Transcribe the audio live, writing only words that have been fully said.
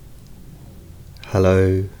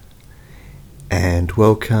Hello and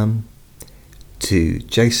welcome to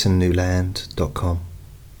jasonnewland.com.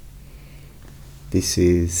 This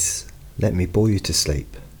is Let Me Bore You to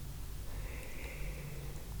Sleep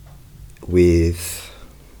with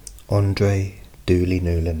Andre Dooley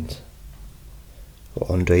Newland,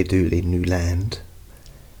 or Andre Dooley Newland,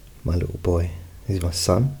 my little boy. This is my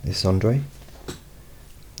son, this is Andre.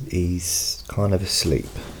 He's kind of asleep,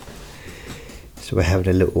 so we're having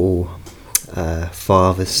a little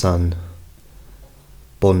father-son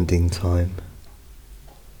bonding time.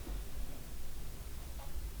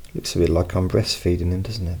 Looks a bit like I'm breastfeeding him,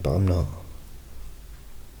 doesn't it? But I'm not.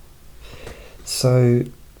 So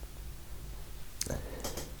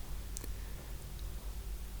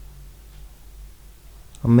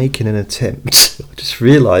I'm making an attempt. I just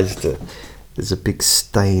realised that there's a big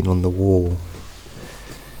stain on the wall.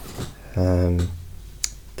 There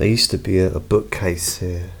used to be a bookcase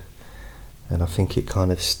here, and I think it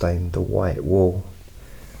kind of stained the white wall,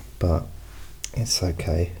 but it's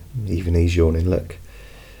okay. Even he's yawning, look.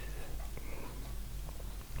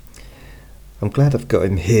 I'm glad I've got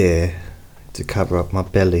him here to cover up my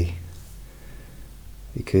belly,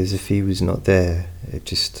 because if he was not there, it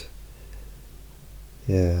just,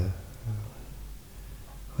 I'd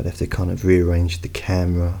have to kind of rearrange the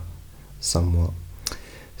camera somewhat.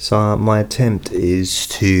 So my attempt is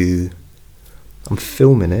I'm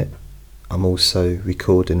filming it, I'm also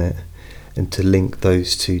recording it, and to link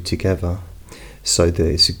those two together so that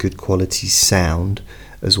it's a good quality sound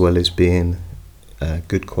as well as being a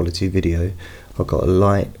good quality video. I've got a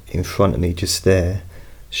light in front of me just there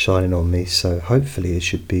shining on me, so hopefully it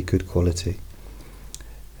should be good quality.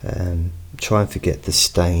 Try and forget the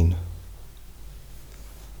stain,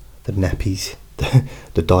 the nappies,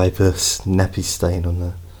 the diverse nappy stain on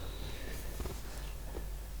the...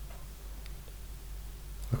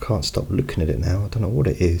 I can't stop looking at it now. I don't know what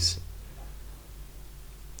it is.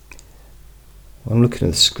 When I'm looking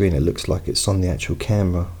at the screen, it looks like it's on the actual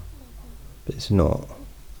camera, but it's not.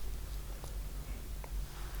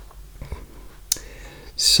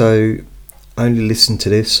 So only listen to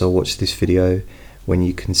this or watch this video when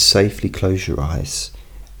you can safely close your eyes,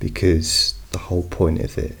 because the whole point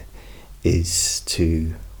of it is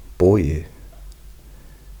to bore you.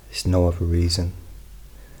 There's no other reason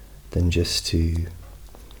than just to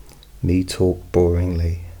me talk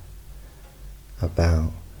boringly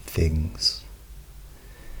about things.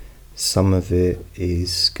 Some of it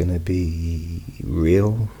is going to be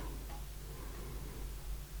real,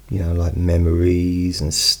 like memories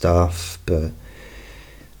and stuff, but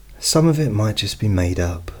some of it might just be made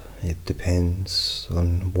up. It depends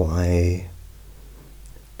on what I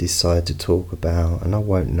decide to talk about, and I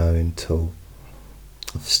won't know until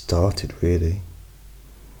I've started, really.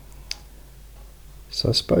 So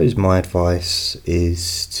I suppose my advice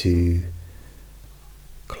is to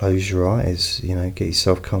close your eyes, get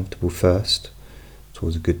yourself comfortable first. It's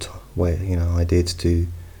always a good idea to do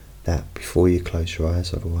that before you close your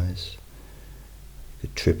eyes, otherwise you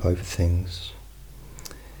could trip over things.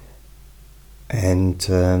 And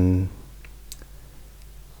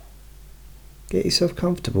get yourself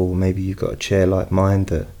comfortable. Maybe you've got a chair like mine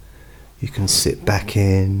that you can sit back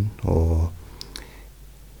in, or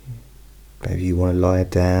maybe you want to lie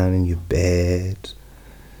down in your bed.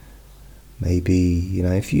 Maybe,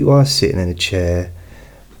 if you are sitting in a chair,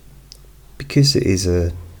 because it is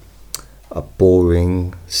a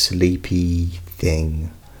boring, sleepy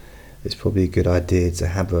thing, it's probably a good idea to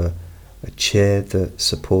have a chair that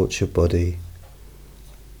supports your body.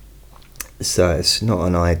 So it's not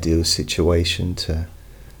an ideal situation to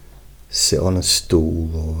sit on a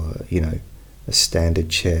stool or, a standard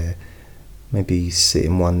chair. Maybe sit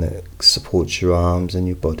in one that supports your arms and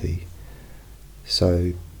your body.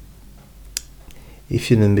 So if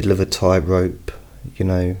you're in the middle of a tightrope,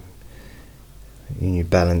 and you're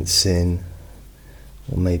balancing,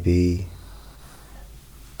 or maybe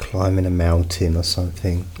climbing a mountain or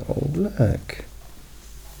something. Oh, look.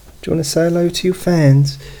 Do you want to say hello to your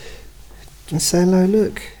fans? Do you want to say hello?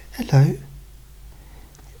 Look. Hello.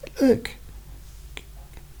 Look.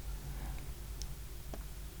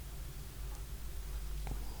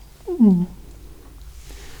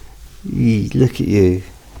 Look at you.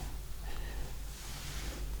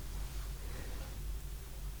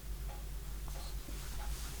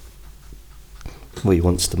 Well, he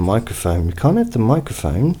wants the microphone. We can't have the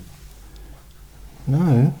microphone.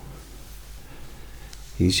 No.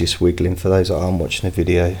 He's just wiggling. For those that aren't watching the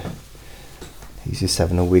video, he's just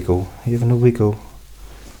having a wiggle. Are you having a wiggle?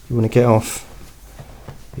 You want to get off?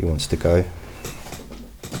 He wants to go.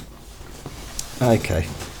 Okay.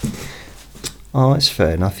 Oh, it's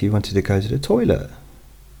fair enough. You wanted to go to the toilet.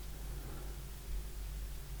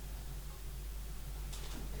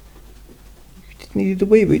 You needed a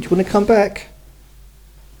wee-wee. Do you want to come back?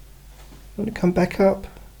 You want to come back up?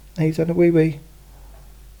 Now you've done a wee-wee.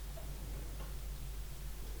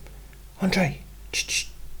 Andre, shh.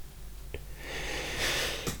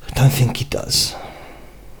 I don't think he does.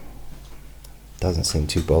 Doesn't seem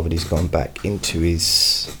too bothered. He's gone back into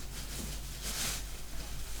his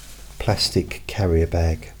plastic carrier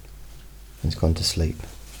bag and he's gone to sleep.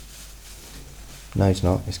 No, he's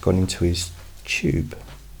not. He's gone into his tube.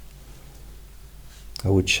 I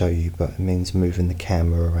would show you, but it means moving the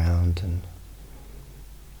camera around and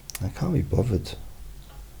I can't be bothered.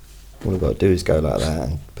 All I've got to do is go like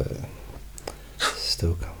that, but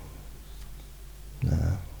still can't.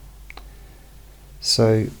 No.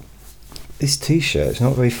 So this t-shirt is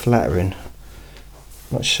not very flattering.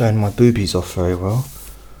 Not showing my boobies off very well.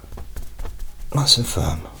 Nice and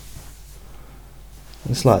firm.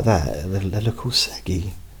 It's like that. They look all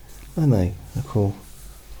saggy, don't they? Look all.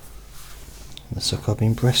 It's like I've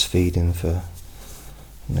been breastfeeding for.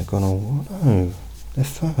 And they've gone all. No, they're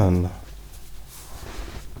firm.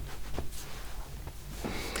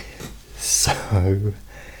 So,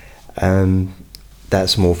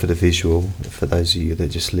 that's more for the visual. For those of you that are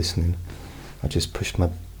just listening, I just pushed my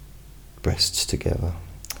breasts together.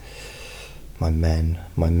 My man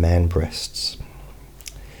breasts.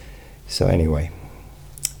 So anyway,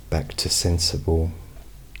 back to sensible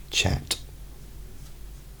chat.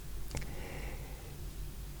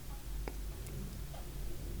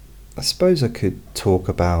 I suppose I could talk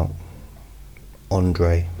about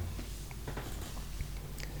Andre.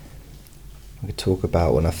 I could talk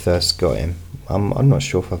about when I first got him. I'm not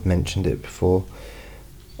sure if I've mentioned it before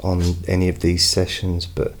on any of these sessions,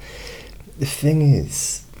 but the thing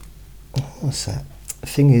is, what's that? The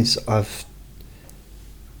thing is, I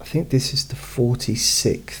think this is the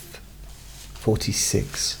 46th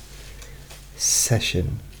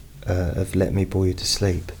session of Let Me Bore You to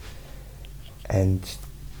Sleep, and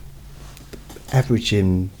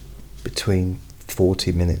averaging between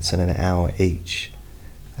 40 minutes and an hour each.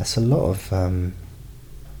 That's a lot of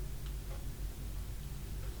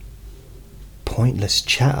pointless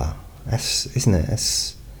chatter. Isn't it?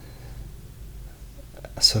 That's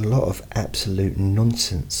a lot of absolute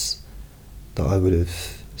nonsense that I would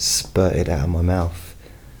have spurted out of my mouth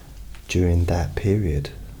during that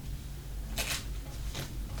period.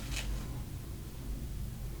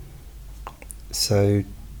 So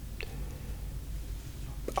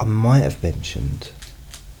I might have mentioned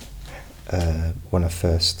when I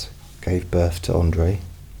first gave birth to Andre,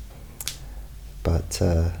 but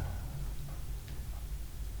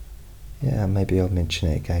yeah, maybe I'll mention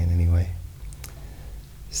it again anyway.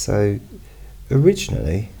 So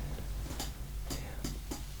originally,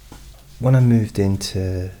 when I moved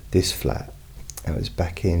into this flat, it was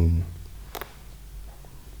back in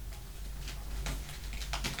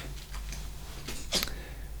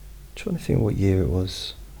trying to think what year it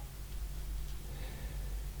was.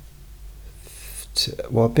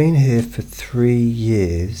 Well, I've been here for 3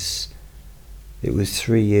 years. It was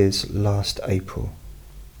 3 years last April.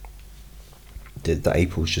 The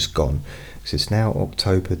April's just gone, because it's now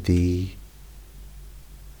October the.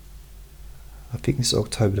 I think it's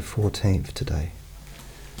October the 14th today.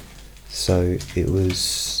 So it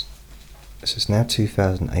was. So it's now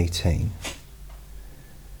 2018.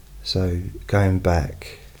 So going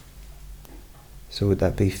back. So would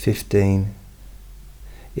that be 15?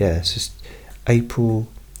 Yeah, it's just April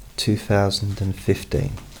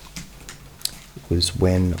 2015 was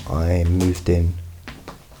when I moved in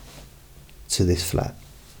to this flat,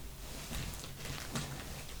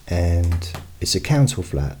 and it's a council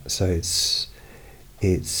flat, so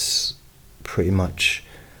it's pretty much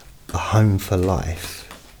a home for life,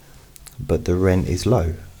 but the rent is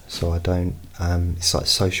low, so I don't. It's like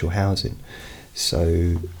social housing,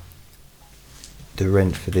 so the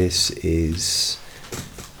rent for this is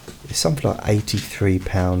something like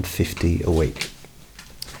 £83.50 a week,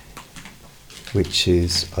 which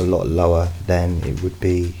is a lot lower than it would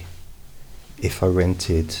be if I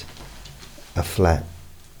rented a flat,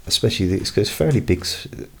 especially because it's fairly big,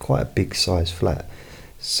 quite a big size flat.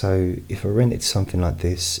 So if I rented something like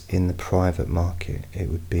this in the private market, it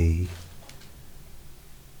would be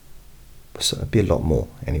a lot more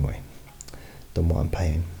anyway than what I'm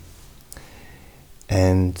paying.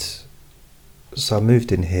 And so I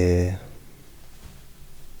moved in here.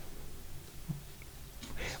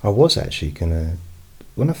 I was actually gonna,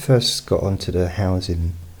 when I first got onto the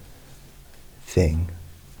housing thing,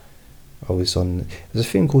 there's a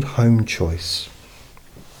thing called Home Choice,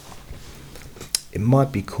 it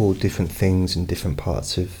might be called different things in different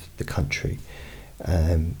parts of the country.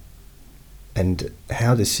 And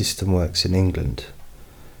how the system works in England,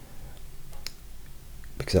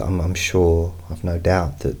 because I'm sure, I've no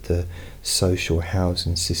doubt that the social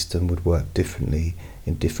housing system would work differently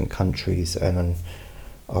in different countries, and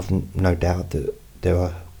I've no doubt that there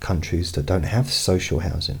are countries that don't have social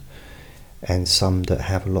housing and some that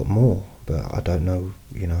have a lot more, but I don't know,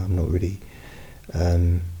 I'm not really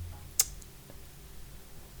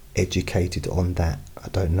educated on that. I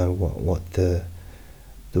don't know what the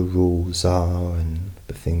rules are and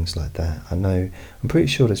things like that. I'm pretty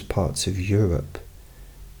sure there's parts of Europe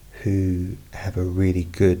who have a really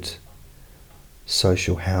good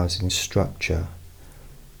social housing structure,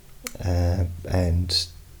 and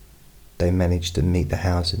they manage to meet the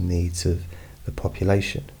housing needs of the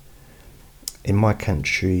population. In my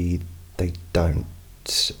country, they don't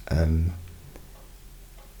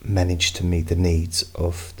manage to meet the needs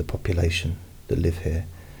of the population that live here.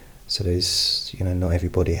 So there's, not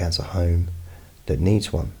everybody has a home that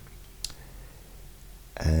needs one.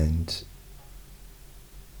 And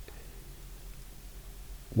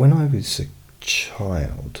when I was a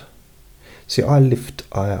child,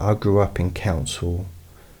 I grew up in council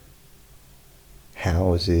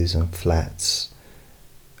houses and flats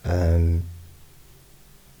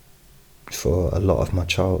for a lot of my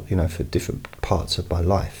for different parts of my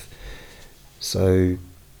life. So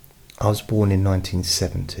I was born in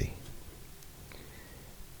 1970,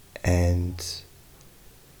 and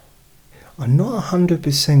I'm not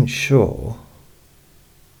 100% sure,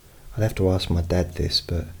 I'd have to ask my dad this,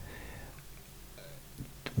 but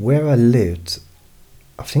where I lived,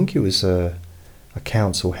 I think it was a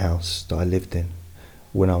council house that I lived in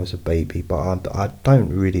when I was a baby, but I don't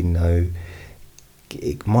really know.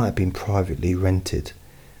 It might have been privately rented.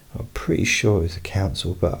 I'm pretty sure it was a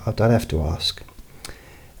council, but I'd have to ask.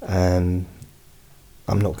 I'm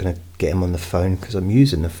not going to get him on the phone because I'm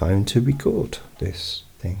using the phone to record this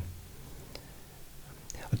thing.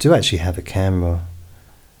 I do actually have a camera,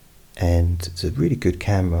 and it's a really good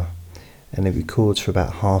camera, and it records for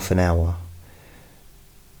about half an hour.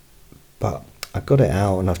 But I got it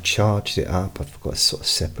out and I've charged it up. I've got a sort of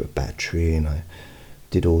separate battery, and I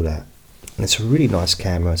did all that. And it's a really nice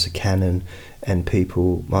camera. It's a Canon, and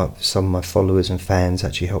some of my followers and fans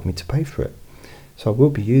actually helped me to pay for it. So I will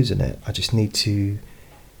be using it. I just need to.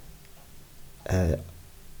 The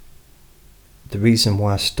reason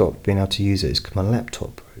why I stopped being able to use it is because my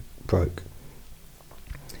laptop broke.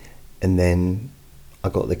 And then I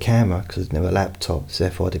got the camera because I didn't have a laptop, so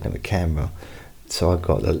therefore I didn't have a camera. So I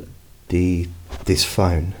got this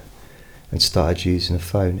phone and started using the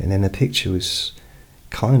phone, and then the picture was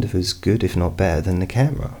kind of as good, if not better, than the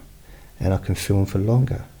camera, and I can film for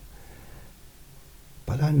longer.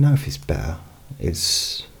 But I don't know if it's better.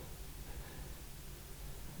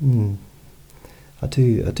 I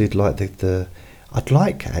do like I'd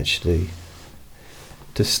like actually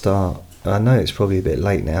to start. I know it's probably a bit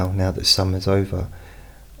late now that summer's over,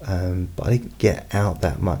 but I didn't get out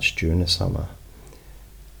that much during the summer.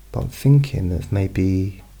 But I'm thinking of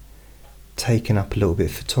maybe taking up a little bit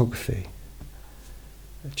of photography,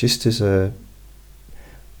 just as I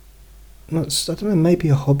don't know, maybe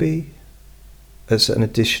a hobby, as an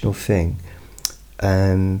additional thing,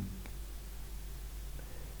 and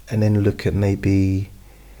then look at maybe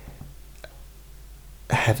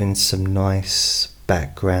having some nice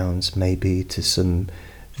backgrounds, maybe to some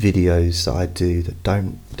videos that I do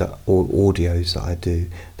or audios that I do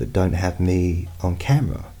that don't have me on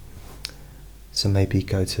camera. So maybe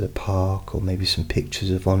go to the park, or maybe some pictures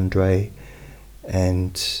of Andre,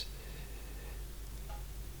 and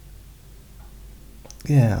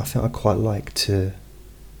yeah, I think I quite like to,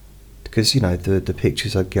 because the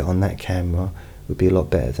pictures I get on that camera would be a lot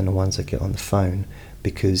better than the ones I get on the phone,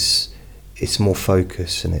 because it's more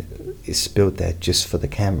focus and it's built there just for the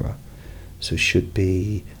camera. So I should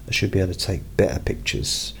be able to take better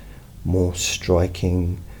pictures, more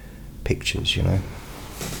striking pictures,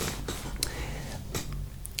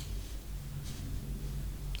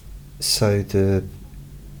 So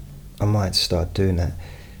I might start doing that.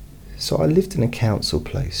 So I lived in a council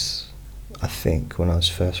place, I think, when I was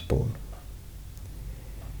first born.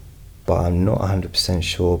 But I'm not 100%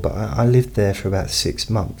 sure. But I lived there for about 6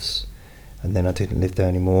 months, and then I didn't live there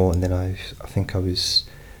anymore. And then I think I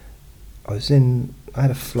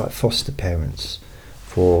had foster parents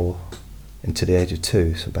until the age of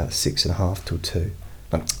 2, so about 6.5 till 2,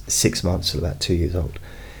 6 months till about 2 years old.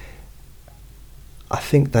 I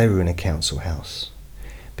think they were in a council house,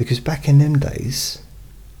 because back in them days,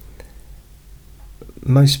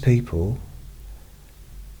 most people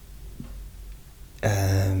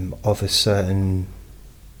of a certain.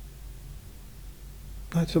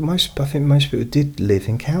 I think most people did live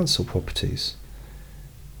in council properties.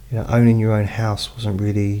 Owning your own house wasn't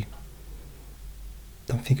really.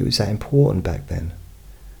 I don't think it was that important back then.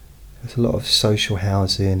 There's a lot of social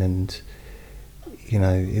housing, and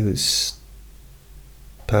it was.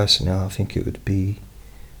 Personally, I think it would be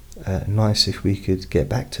nice if we could get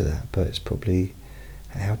back to that, but it's probably.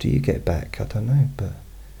 How do you get back? I don't know, but.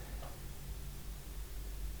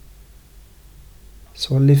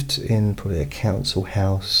 So I lived in probably a council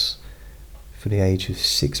house for the age of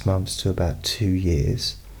 6 months to about 2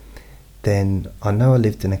 years. Then I know I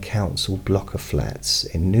lived in a council block of flats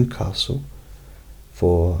in Newcastle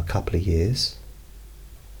for a couple of years.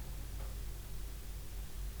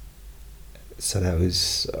 So that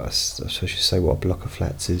was, I suppose you say what a block of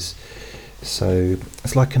flats is. So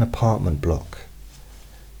it's like an apartment block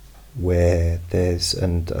where there's,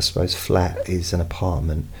 and I suppose flat is an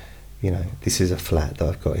apartment. This is a flat that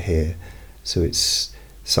I've got here. So it's,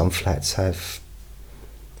 some flats have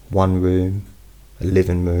one room, a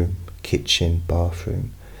living room, kitchen,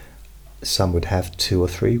 bathroom. Some would have 2 or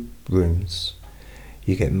 3 rooms.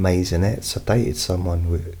 You get maisonettes. I dated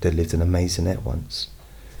someone that lived in a maisonette once.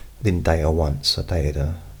 I didn't date her once. I dated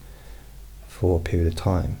her for a period of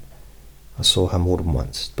time. I saw her more than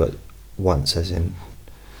once, but once as in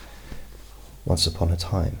once upon a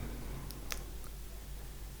time.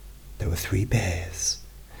 There were 3 bears,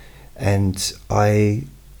 and I'd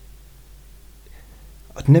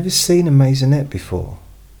never seen a maisonette before.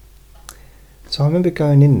 So I remember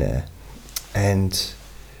going in there, and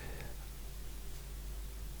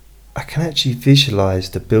I can actually visualise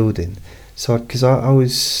the building. So because I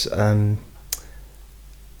was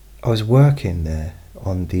working there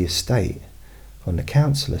on the estate, on the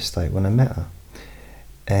council estate when I met her,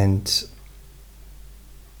 and.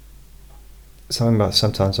 So I remember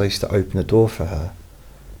sometimes I used to open the door for her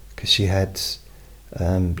because she had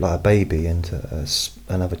like a baby and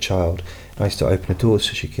another child. And I used to open the door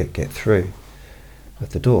so she could get through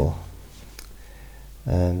with the door.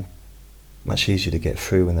 Much easier to get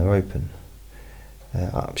through when they're open.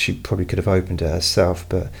 She probably could have opened it herself,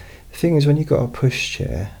 but the thing is, when you got a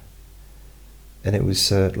pushchair, and it was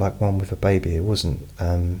like one with a baby, it wasn't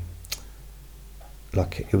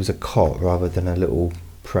like it was a cot rather than a little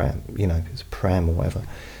pram, it was a pram or whatever.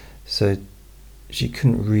 So she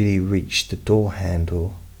couldn't really reach the door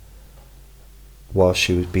handle while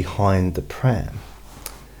she was behind the pram.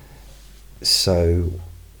 So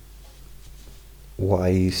what I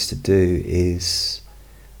used to do is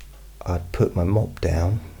I'd put my mop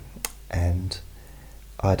down and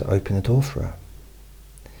I'd open the door for her.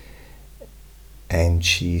 And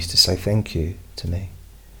she used to say thank you to me.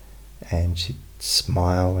 And she'd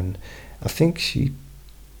smile, and I think she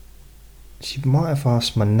might have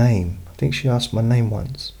asked my name. I think she asked my name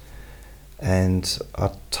once, and I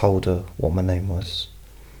told her what my name was.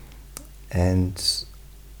 And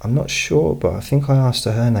I'm not sure, but I think I asked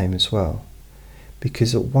her name as well,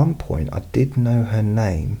 because at one point I did know her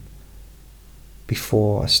name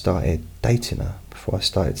before I started dating her, before I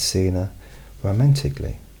started seeing her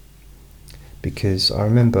romantically. Because I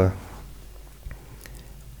remember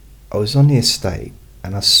I was on the estate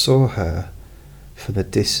and I saw her from the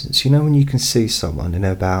distance. When you can see someone in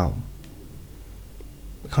about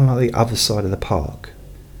kind of like the other side of the park,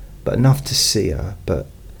 but enough to see her, but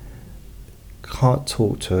can't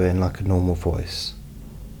talk to her in like a normal voice.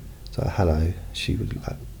 So hello, she would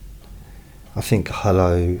like, I think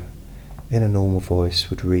hello in a normal voice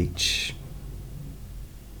would reach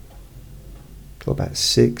to about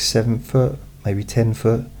 6-7 foot, maybe 10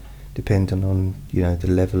 foot, depending on the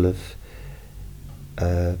level of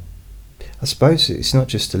I suppose it's not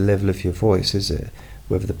just the level of your voice, is it?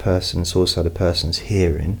 Whether it's also the person's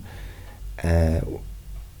hearing, but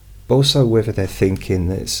also whether they're thinking.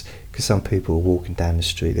 Because some people are walking down the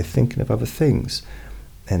street, they're thinking of other things,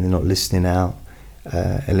 and they're not listening out.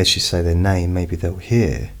 Unless you say their name, maybe they'll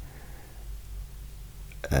hear.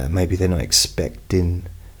 Maybe they're not expecting,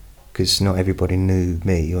 because not everybody knew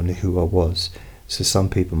me or knew who I was. So some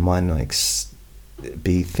people might not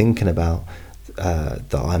be thinking about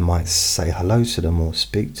that I might say hello to them or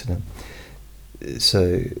speak to them.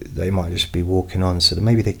 So they might just be walking on. So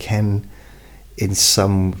maybe they can, in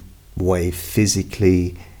some way,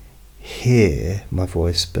 physically hear my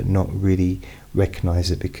voice, but not really recognise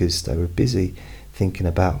it because they were busy thinking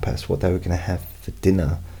about perhaps what they were going to have for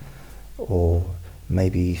dinner, or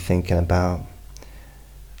maybe thinking about,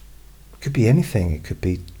 it could be anything. It could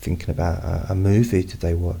be thinking about a movie that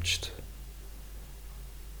they watched,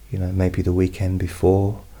 maybe the weekend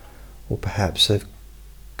before, or perhaps they've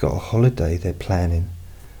got a holiday they're planning,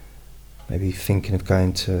 maybe thinking of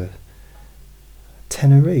going to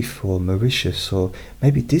Tenerife or Mauritius or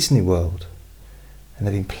maybe Disney World, and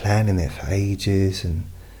they've been planning it for ages and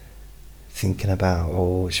thinking about,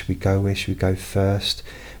 oh, should we go, where should we go first,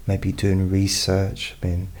 maybe doing research. I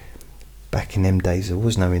mean, back in them days there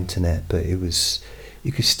was no internet, but it was,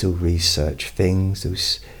 you could still research things. There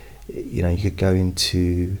was, you know, you could go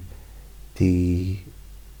into the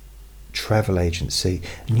travel agency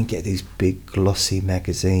and you get these big glossy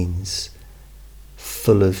magazines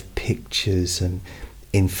full of pictures and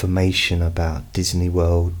information about Disney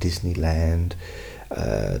World, Disneyland,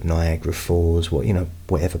 Niagara Falls, what, you know,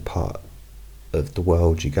 whatever part of the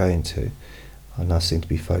world you go into. I now seem to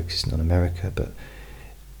be focusing on America, but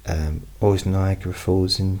or is Niagara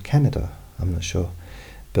Falls in Canada? I'm not sure.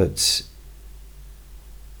 But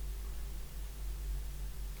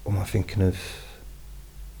what am I thinking of?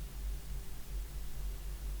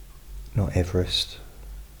 Not Everest.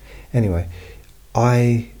 Anyway,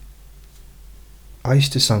 I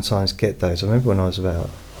used to sometimes get those. I remember when I was about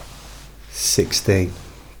 16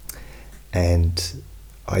 and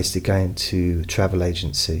I used to go into a travel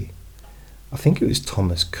agency. I think it was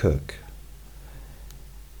Thomas Cook.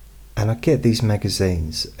 And I get these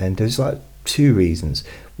magazines, and there's like two reasons.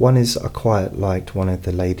 One is I quite liked one of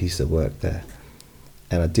the ladies that worked there,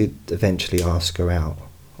 and I did eventually ask her out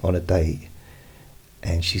on a date,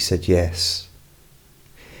 and she said yes.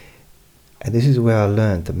 And this is where I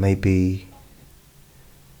learned that maybe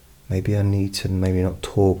I need to maybe not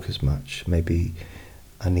talk as much. Maybe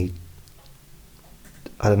I need,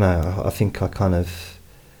 I don't know, I think I kind of,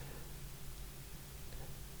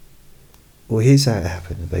 well, here's how it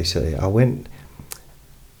happened basically. I was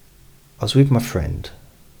with my friend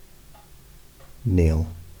Neil,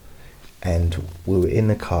 and we were in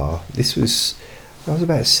the car. I was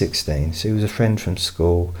about 16, so he was a friend from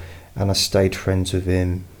school, and I stayed friends with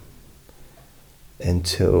him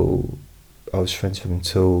until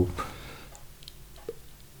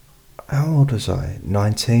how old was I?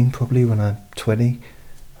 19 probably, when I'm 20,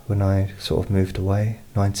 when I sort of moved away,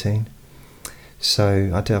 19.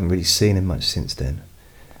 So I haven't really seen him much since then.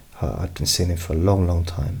 I'd been seeing him for a long, long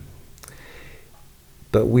time.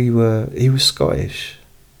 But he was Scottish,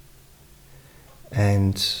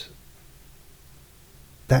 and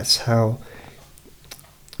that's how,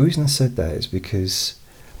 the reason I said that is because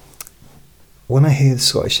when I hear the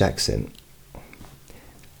Scottish accent,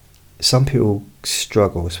 some people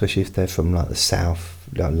struggle, especially if they're from like the south,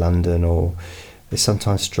 like London, or they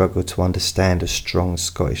sometimes struggle to understand a strong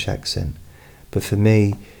Scottish accent. But for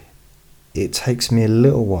me, it takes me a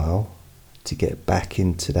little while to get back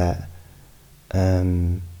into that,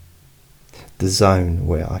 the zone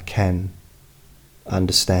where I can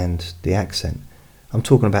understand the accent. I'm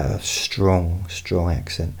talking about a strong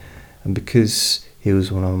accent. And because he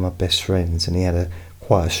was one of my best friends and he had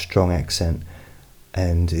quite a strong accent,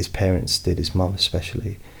 and his parents did, his mum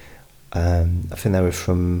especially, I think they were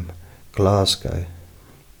from Glasgow.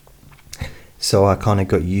 So I kind of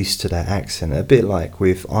got used to that accent, a bit like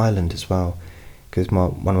with Ireland as well, because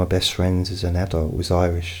one of my best friends as an adult was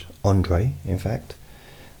Irish, Andre, in fact.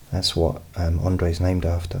 That's what Andre's named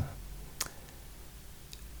after.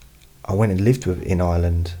 I went and lived in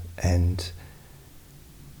Ireland, and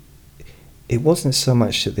it wasn't so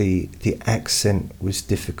much that the accent was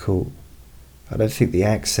difficult. I don't think the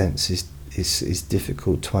accent is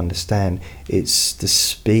difficult to understand. It's the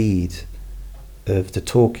speed of the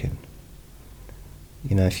talking.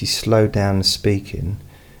 You know, if you slow down the speaking,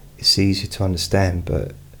 it's easier to understand,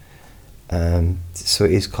 but so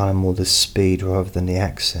it is kind of more the speed rather than the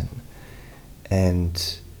accent.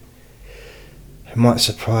 And it might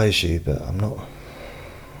surprise you, but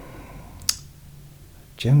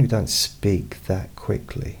generally don't speak that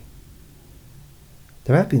quickly.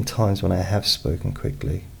 There have been times when I have spoken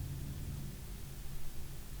quickly,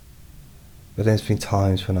 but there's been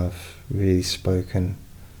times when I've really spoken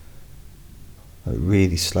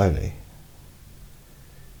really slowly.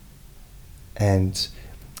 And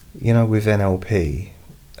you know, with NLP,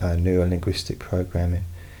 neuro-linguistic programming,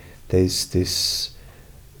 there's this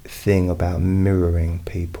thing about mirroring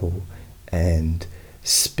people and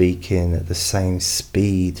speaking at the same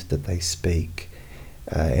speed that they speak,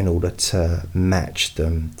 in order to match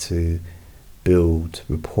them, to build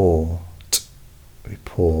rapport,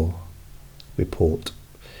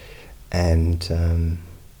 and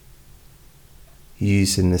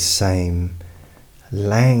using the same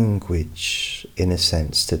language in a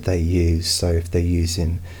sense that they use. So if they're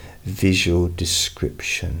using visual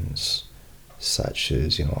descriptions such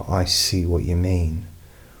as, you know, I see what you mean,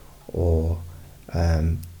 or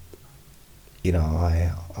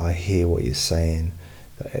I hear what you're saying.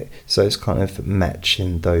 So it's kind of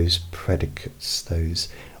matching those predicates, those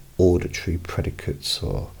auditory predicates,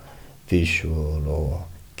 or visual or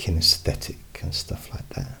kinesthetic and stuff like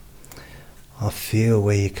that. I feel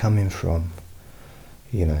where you're coming from,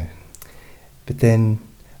 But then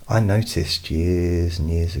I noticed years and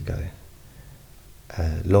years ago,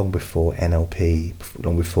 long before NLP,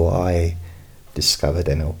 long before I discovered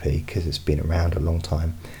NLP, because it's been around a long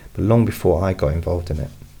time, but long before I got involved in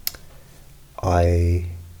it, I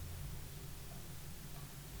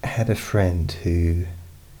had a friend who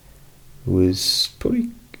was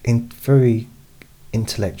probably very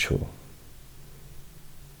intellectual.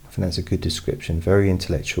 I think that's a good description. Very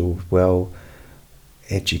intellectual, well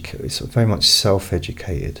educated, very much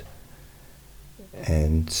self-educated,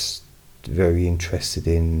 and very interested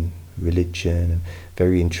in religion, and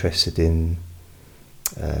very interested in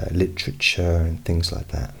literature and things like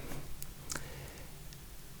that.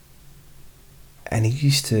 And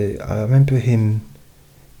I remember him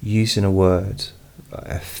using a word,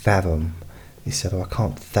 fathom. He said, I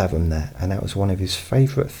can't fathom that. And that was one of his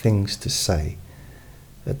favourite things to say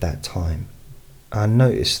at that time. I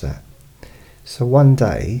noticed that. So one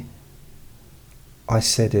day, I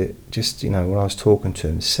said it just, when I was talking to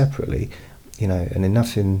him separately, and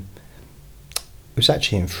it was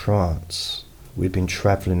actually in France. We'd been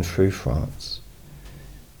travelling through France.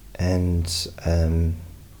 And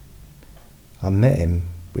I met him.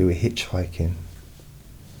 We were hitchhiking.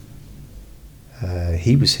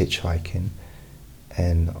 He was hitchhiking,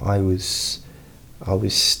 and I was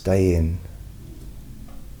staying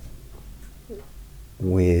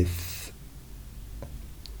with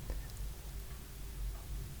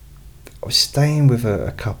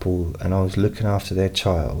a couple, and I was looking after their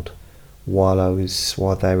child while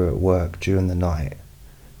they were at work during the night,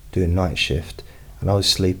 doing night shift, and I was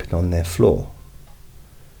sleeping on their floor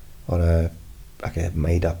on a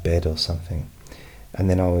made up bed or something. And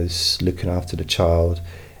then I was looking after the child,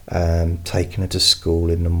 taking her to school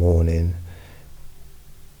in the morning.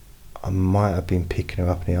 I might have been picking her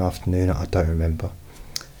up in the afternoon, I don't remember.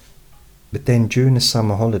 But then during the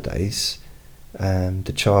summer holidays,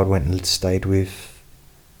 the child went and stayed with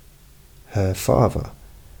her father.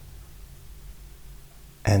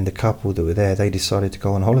 And the couple that were there, they decided to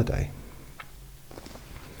go on holiday.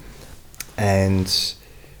 And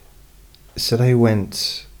so they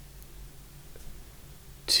went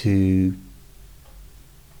to,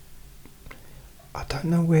 I don't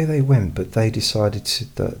know where they went, but they decided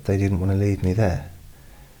that they didn't want to leave me there.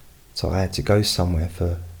 So I had to go somewhere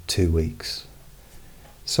for 2 weeks.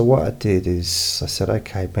 So what I did is I said,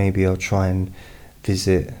 okay, maybe I'll try and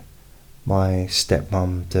visit my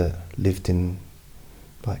stepmom that lived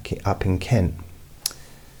up in Kent.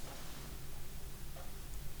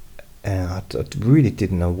 And I really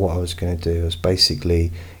didn't know what I was going to do. I was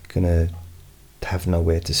basically going to have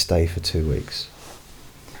nowhere to stay for 2 weeks.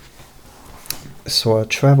 So I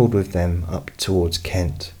travelled with them up towards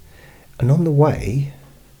Kent, and on the way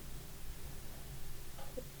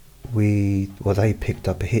they picked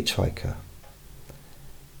up a hitchhiker,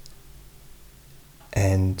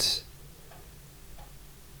 and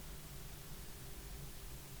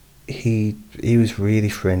he was really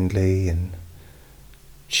friendly and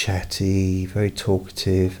chatty, very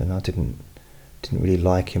talkative, and I didn't really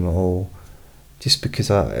like him at all. Just because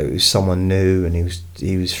it was someone new, and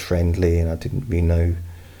he was friendly, and I didn't really know.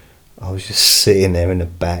 I was just sitting there in the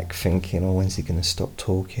back thinking, when's he going to stop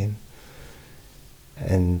talking?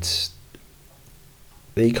 And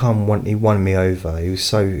he won me over. He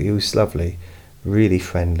was lovely, really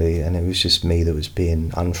friendly, and it was just me that was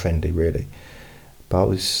being unfriendly, really. But I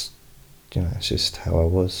was, it's just how I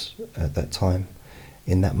was at that time,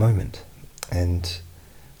 in that moment. And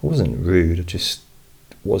I wasn't rude, I just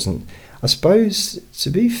wasn't. I suppose,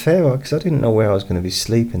 to be fair, because I didn't know where I was going to be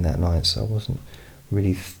sleeping that night, so I wasn't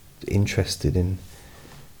really interested in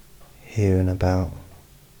hearing about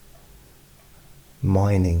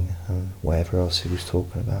mining and whatever else he was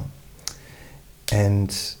talking about.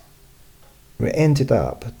 And it ended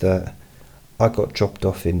up that I got dropped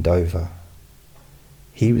off in Dover.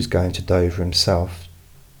 He was going to Dover himself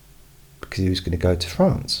because he was going to go to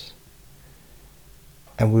France.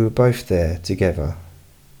 And we were both there together.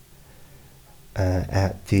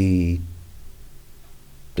 At the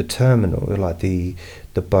terminal, like the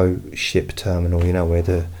boat ship terminal, where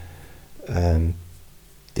the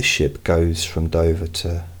ship goes from Dover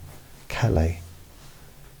to Calais.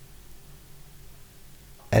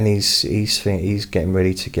 And he's getting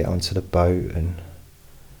ready to get onto the boat, and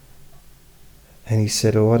he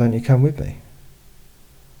said, why don't you come with me?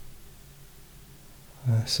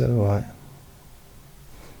 I said, all right.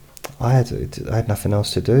 I had nothing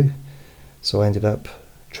else to do, so I ended up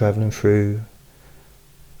travelling through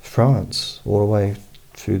France, all the way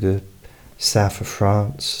through the south of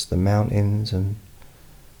France, the mountains, and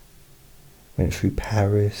went through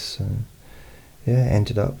Paris, and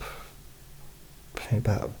ended up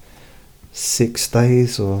about 6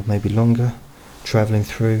 days or maybe longer travelling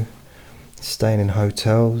through, staying in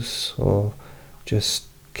hotels or just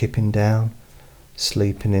kipping down,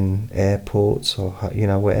 sleeping in airports or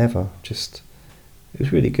wherever. Just, it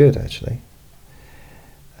was really good actually.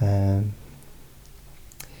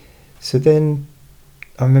 So then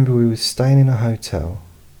I remember we were staying in a hotel,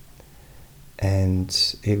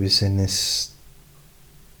 and it was in this,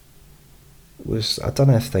 I don't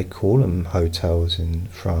know if they call them hotels in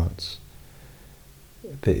France,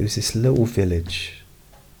 but it was this little village,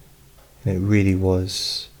 and it really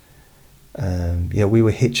was. We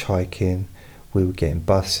were hitchhiking, we were getting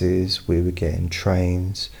buses, we were getting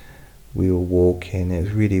trains, we were walking.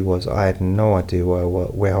 It really was. I had no idea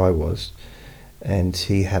where I was, and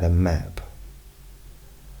he had a map.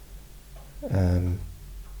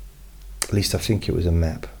 At least I think it was a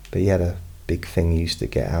map, but he had a big thing he used to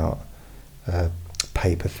get out, a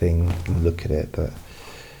paper thing, and look at it, but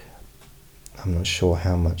I'm not sure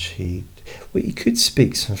how much he could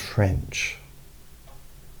speak some French,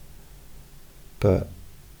 but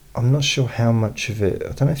I'm not sure how much of it.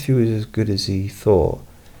 I don't know if he was as good as he thought,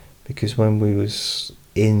 because when we was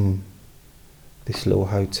in this little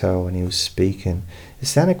hotel and he was speaking, it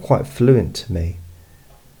sounded quite fluent to me.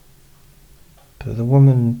 But the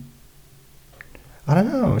woman, I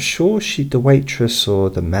don't know, I'm sure the waitress or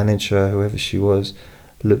the manager, whoever she was,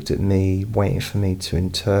 looked at me, waiting for me to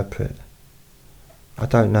interpret. I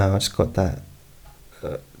don't know, I just got that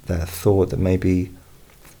thought that maybe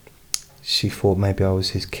she thought maybe I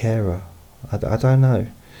was his carer. I don't know.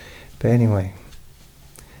 But anyway,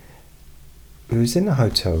 we was in the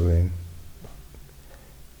hotel room,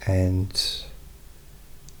 and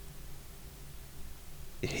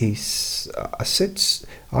I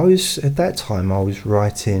was at that time I was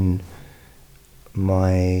writing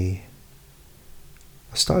I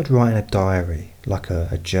started writing a diary, like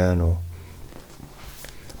a journal.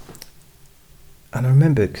 And I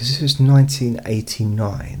remember, because this was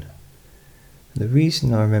 1989. The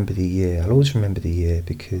reason I remember the year, I'll always remember the year,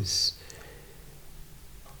 because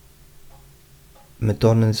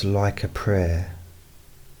Madonna's Like a Prayer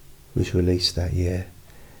was released that year,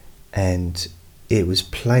 and it was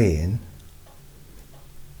playing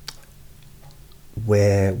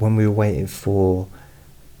when we were waiting for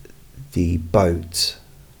the boat.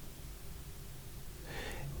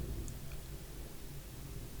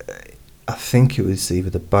 I think it was either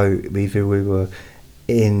the boat, either we were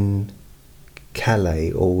in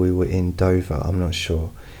Calais or we were in Dover, I'm not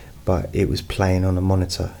sure, but it was playing on a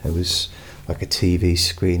monitor. It was like a TV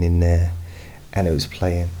screen in there, and it was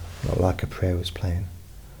playing, Like a Prayer was playing.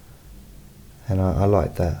 And I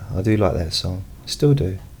like that. I do like that song. I still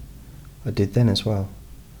do. I did then as well.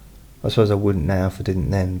 I suppose I wouldn't now if I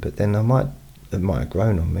didn't then, but then it might have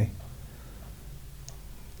grown on me.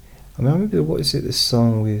 I remember, what is it, this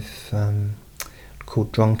song with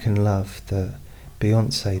called Drunken Love that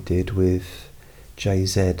Beyonce did with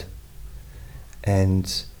Jay-Z,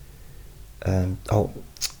 and for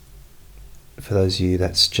those of you,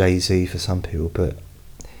 that's Jay-Z for some people, but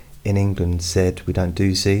in England, Z, we don't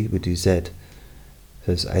do Z, we do Z.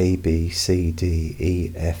 There's A, B, C, D,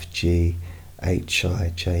 E, F, G, H,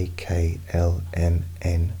 I, J, K, L, M,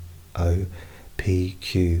 N, O, P,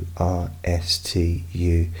 Q, R, S, T,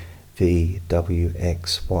 U, V, W,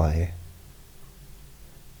 X, Y.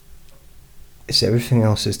 So everything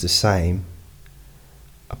else is the same,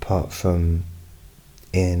 apart from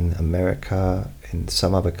in America, in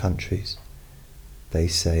some other countries, they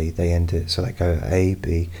end it, so they go A,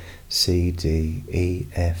 B, C, D, E,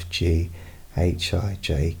 F, G, H, I,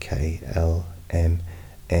 J, K, L, M,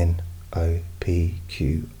 N, O, P,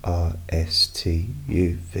 Q, R, S, T,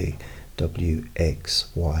 U, V, W, X,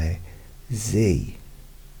 Y, Z.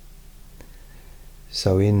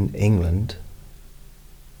 So in England,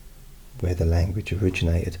 where the language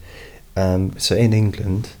originated, so in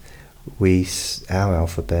England, our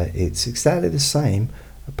alphabet, it's exactly the same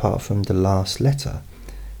apart from the last letter.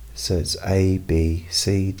 So it's A, B,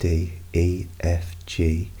 C, D, E, F,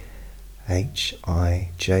 G, H, I,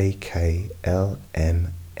 J, K, L,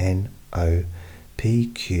 M, N, O,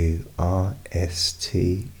 P, Q, R, S,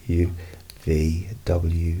 T, U, V,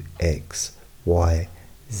 W, X, Y,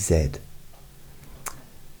 Z.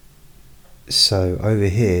 So over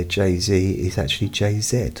here, Jay-Z is actually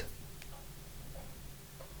Jay-Z.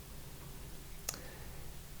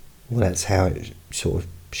 Well, that's how it sort of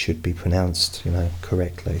should be pronounced,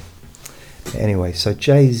 correctly. Anyway, so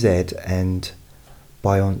Jay-Z and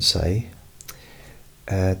Beyonce,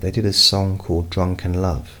 they did a song called Drunken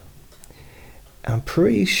Love. I'm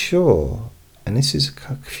pretty sure, and this is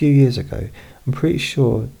a few years ago, I'm pretty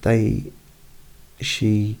sure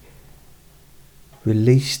she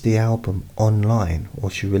released the album online, or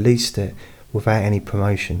she released it without any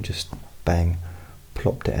promotion, just bang,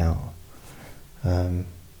 plopped it out. No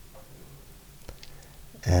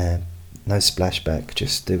splashback,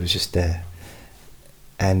 it was just there.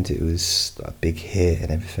 And it was a big hit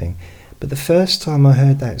and everything. But the first time I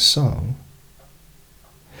heard that song,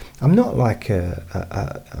 I'm not like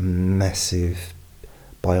a massive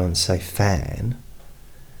Beyonce fan,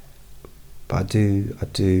 but I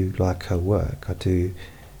do like her work. I do.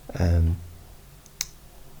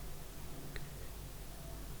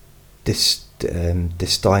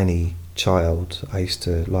 Destiny Child, I used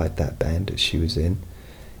to like that band that she was in,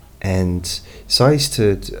 and so I used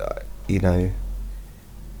to,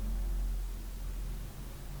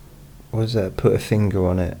 what was that? Put a finger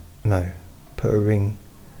on it. No, put a ring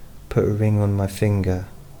on my finger.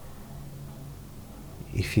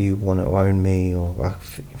 If you want to own me, or I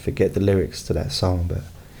forget the lyrics to that song, but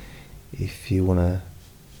if you want to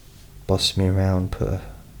boss me around, put a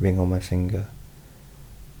ring on my finger.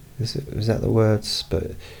 Was that the words?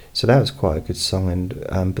 But so that was quite a good song,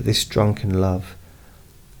 and but this Drunken Love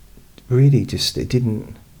really just it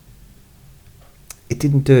didn't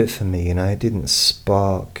do it for me. It didn't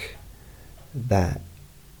spark that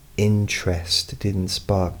interest. It didn't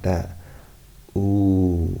spark that.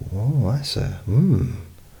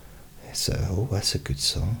 That's a good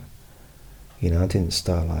song. I didn't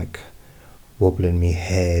start like wobbling me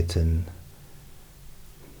head and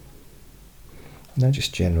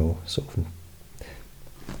just general sort of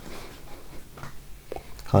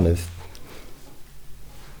kind of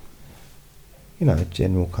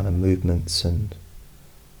general kind of movements and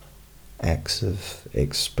acts of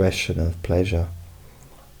expression of pleasure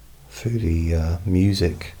through the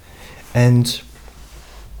music. But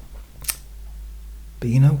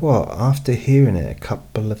you know what? After hearing it a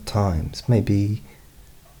couple of times, maybe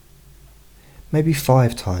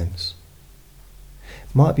 5 times,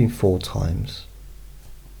 might have been 4 times.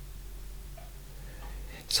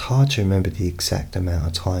 It's hard to remember the exact amount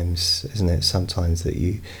of times, isn't it? Sometimes that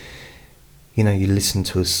you listen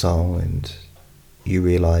to a song and you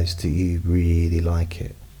realise that you really like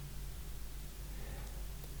it.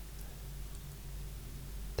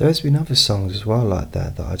 There's been other songs as well like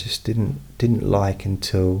that I just didn't like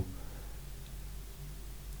until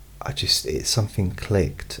something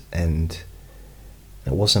clicked and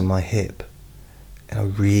it wasn't my hip, and I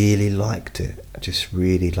really liked it. I just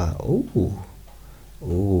really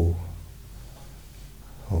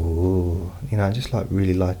I just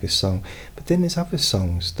really like a song. But then there's other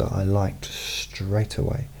songs that I liked straight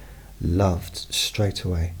away, loved straight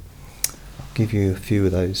away. I'll give you a few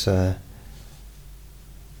of those.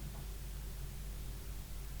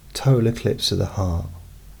 Total Eclipse of the Heart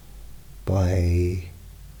by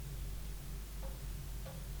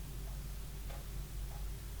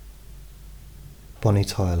Bonnie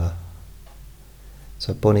Tyler.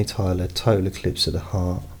 So Bonnie Tyler, Total Eclipse of the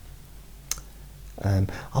Heart.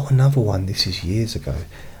 Another one, this is years ago.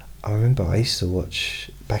 I remember I used to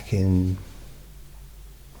watch back in,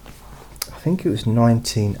 I think it was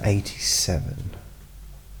 1987.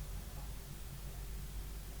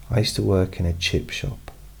 I used to work in a chip shop.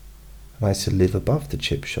 I used to live above the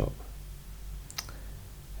chip shop.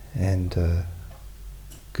 And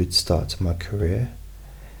good start to my career.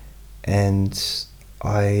 And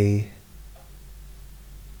I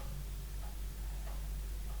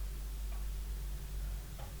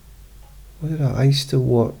used to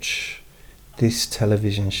watch this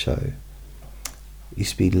television show. It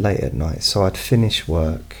used to be late at night, so I'd finish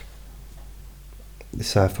work.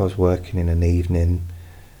 So if I was working in an evening,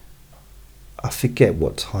 I forget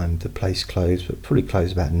what time the place closed, but probably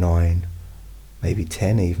closed about 9, maybe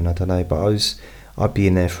 10 even, I don't know. But I'd be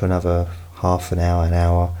in there for another half an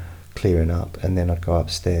hour, clearing up, and then I'd go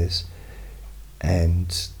upstairs.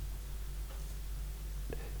 And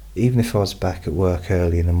even if I was back at work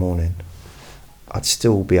early in the morning, I'd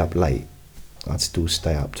still be up late. I'd still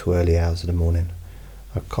stay up to early hours of the morning.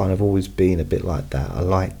 I've kind of always been a bit like that. I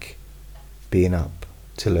like being up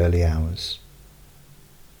till early hours.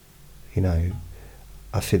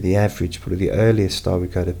 I think the average, probably the earliest I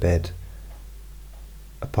would go to bed,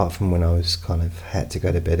 apart from when I was kind of had to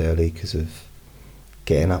go to bed early because of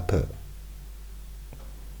getting up at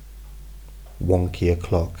wonky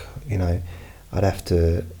o'clock, I'd have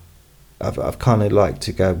to, I've kind of liked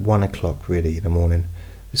to go 1 o'clock really in the morning,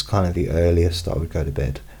 was kind of the earliest I would go to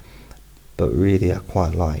bed. But really I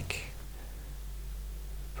quite like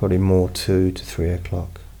probably more 2 to 3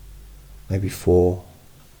 o'clock, maybe 4.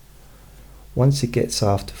 Once it gets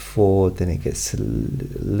after 4, then it gets a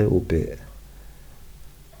little bit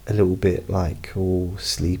like all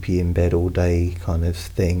sleepy in bed all day kind of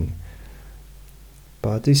thing. But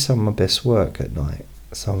I do some of my best work at night,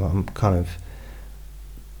 so I'm kind of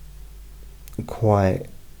quite,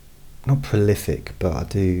 not prolific, but I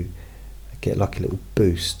do get like a little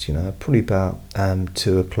boost, probably about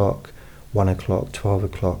 2 o'clock, 1 o'clock, 12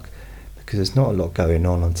 o'clock, because there's not a lot going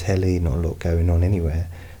on telly, not a lot going on anywhere.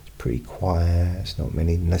 It's pretty quiet,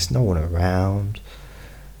 there's no one around,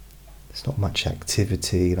 there's not much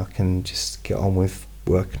activity, and I can just get on with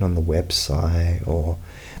working on the website, or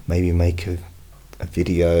maybe make a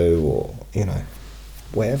video, or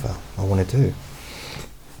whatever I want to do.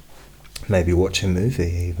 Maybe watch a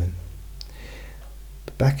movie even.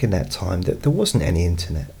 But back in that time, there wasn't any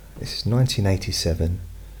internet. This is 1987.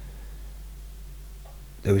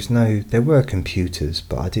 There were computers,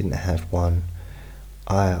 but I didn't have one.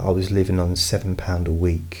 I was living on £7 a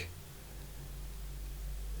week.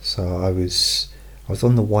 So I was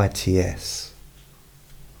on the YTS,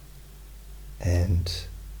 and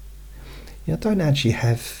I don't actually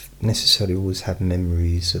necessarily always have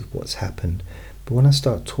memories of what's happened, but when I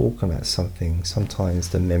start talking about something, sometimes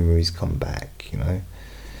the memories come back, And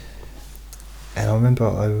I remember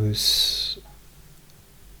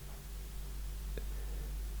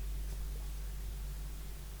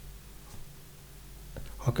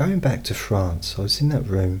going back to France. I was in that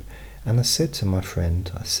room, and I said to my friend,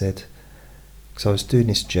 because I was doing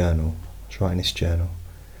this journal, I was writing this journal,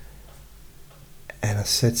 and I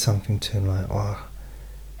said something to him like,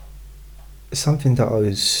 something that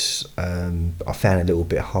I found a little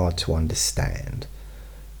bit hard to understand.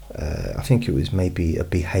 I think it was maybe a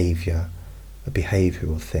behavioural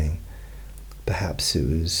thing. Perhaps it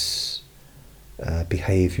was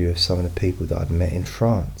behaviour of some of the people that I'd met in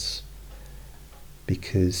France,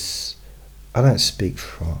 because I don't speak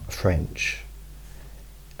French.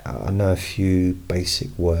 I know a few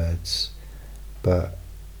basic words, but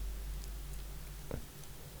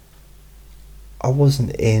I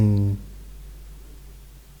wasn't in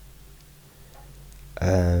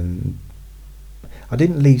I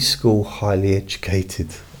didn't leave school highly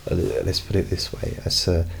educated, let's put it this way. That's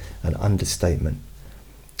an understatement.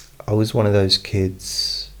 I was one of those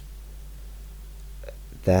kids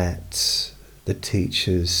that the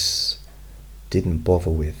teachers didn't bother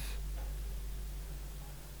with,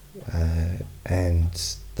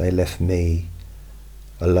 and they left me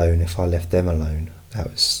alone if I left them alone.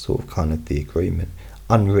 That was sort of kind of the agreement,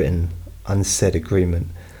 unwritten, unsaid agreement.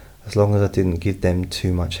 As long as I didn't give them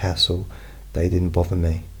too much hassle, they didn't bother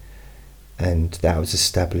me. And that was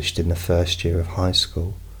established in the first year of high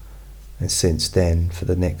school. And since then, for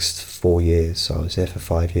the next 4 years, so I was there for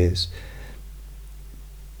 5 years,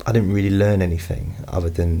 I didn't really learn anything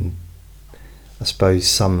other than, I suppose,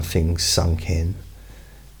 some things sunk in.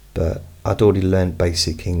 But I'd already learned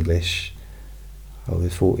basic English. I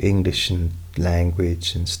always thought English and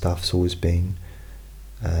language and stuff's always been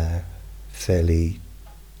fairly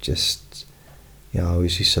just, I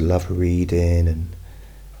always used to love reading, and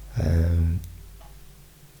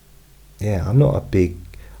I'm not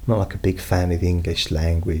like a big fan of the English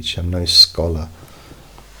language. I'm no scholar,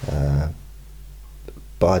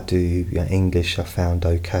 but I do, English I found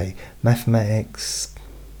okay. Mathematics,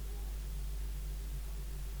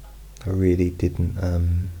 I really didn't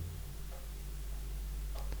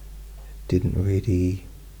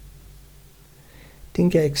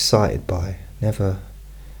get excited by.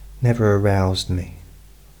 Never aroused me.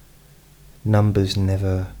 Numbers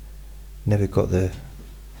never got the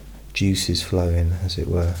juices flowing, as it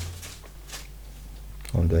were.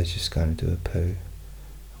 Andre's just going to do a poo.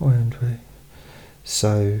 Oh, Andre.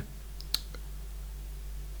 So,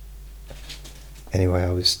 anyway,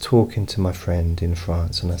 I was talking to my friend in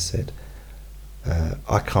France, and I said,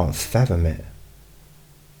 I can't fathom it.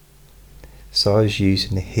 So I was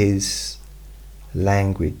using his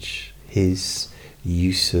language, his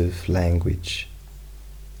use of language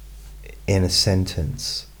in a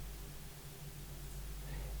sentence,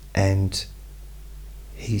 and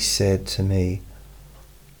he said to me,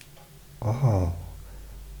 "Oh,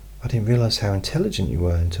 I didn't realise how intelligent you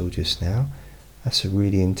were until just now. That's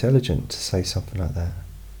really intelligent to say something like that."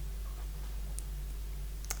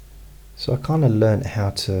 So I kind of learnt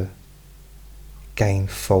how to gain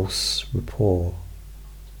false rapport,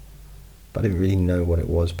 but I didn't really know what it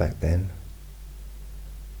was back then.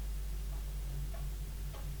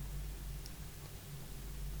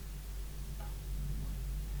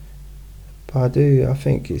 But I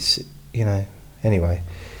think it's, anyway.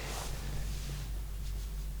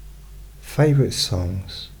 Favourite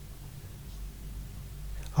songs.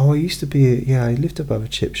 Oh, I used to be, I lived above a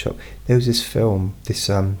chip shop. There was this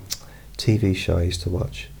TV show I used to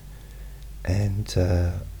watch. And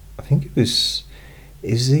I think it was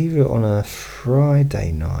either on a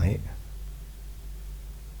Friday night,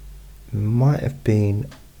 might have been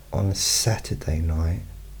on a Saturday night,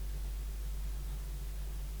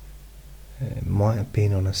 it might have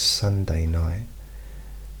been on a Sunday night,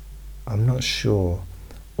 I'm not sure,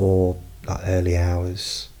 or like early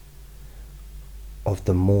hours of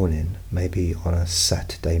the morning, maybe on a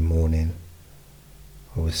Saturday morning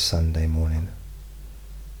or a Sunday morning,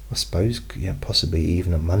 I suppose, possibly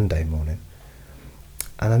even a Monday morning.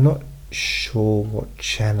 And I'm not sure what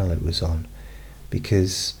channel it was on,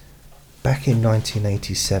 because back in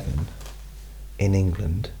 1987 in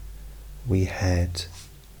England we had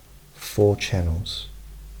 4 channels.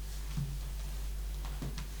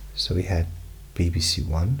 So we had BBC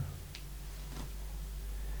One,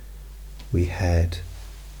 we had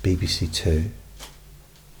BBC Two,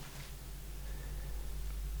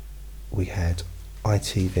 we had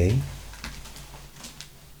ITV,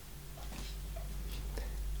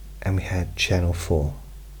 and we had Channel 4,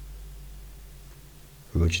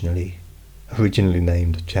 originally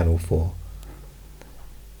named Channel 4.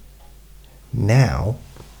 Now,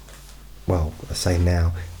 well, I say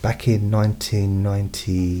now, back in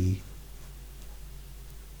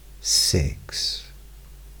 1996,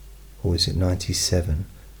 or was it 97? I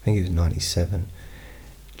think it was 97.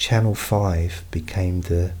 Channel 5 became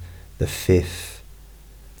the 5th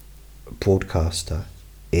broadcaster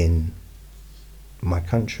in my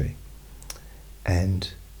country,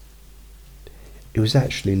 and it was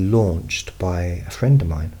actually launched by a friend of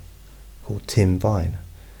mine called Tim Vine.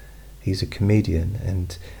 He's a comedian,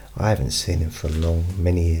 and I haven't seen him for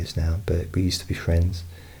many years now, but we used to be friends,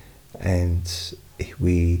 and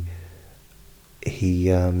he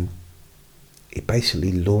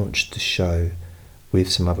basically launched the show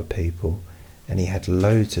with some other people, and he had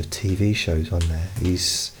loads of TV shows on there.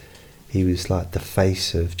 He was like the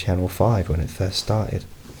face of Channel 5 when it first started.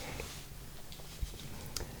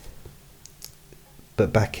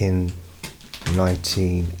 But back in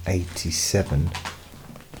 1987,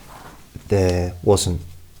 there wasn't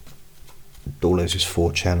all those just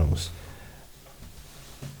 4 channels.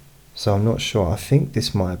 So I'm not sure. I think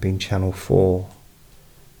this might have been Channel 4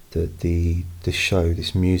 that the show,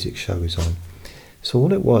 this music show, was on. So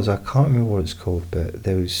all it was, I can't remember what it's called, but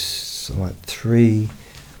there was like 3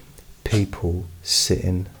 people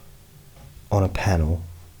sitting on a panel,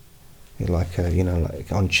 like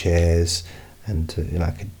on chairs and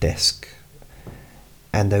like a desk,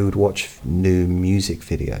 and they would watch new music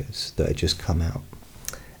videos that had just come out,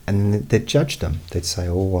 and they'd judge them. They'd say,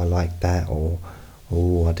 "Oh, I like that," or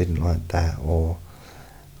 "Oh, I didn't like that," or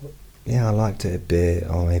 "Yeah, I liked it a bit,"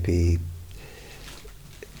 or maybe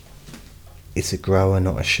 "It's a grower,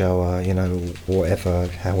 not a shower," whatever,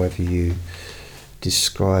 however you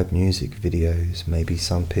describe music videos. Maybe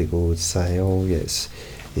some people would say, "Oh, yes,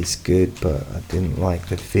 it's good, but I didn't like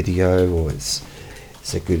the video," or it's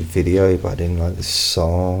a good video, but I didn't like the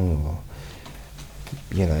song," or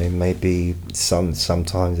maybe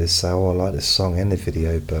sometimes they say, "Oh, I like the song and the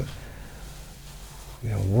video, but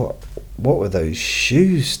what were those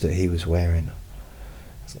shoes that he was wearing?"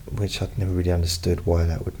 Which I'd never really understood why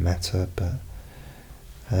that would matter, but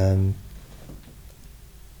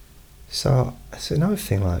so it's another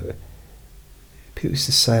thing, like people used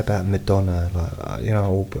to say about Madonna, like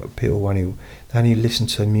people only listen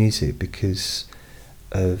to her music because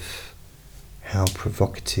of how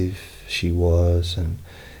provocative she was and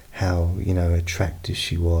how attractive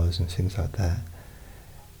she was and things like that.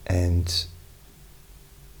 And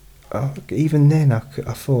even then, I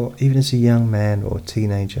thought, even as a young man or a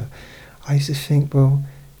teenager, I used to think, well,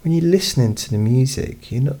 when you're listening to the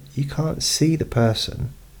music, you can't see the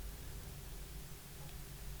person.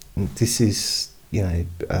 And this is, if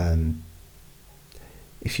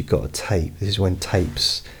you've got a tape, this is when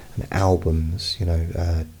tapes and albums,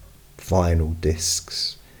 vinyl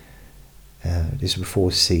discs, this is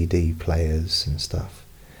before CD players and stuff,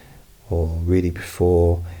 or really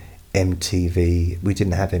before MTV. We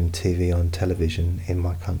didn't have MTV on television in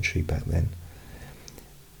my country back then.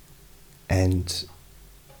 And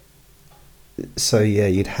so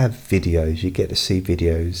you'd have videos, you get to see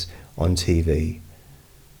videos on TV,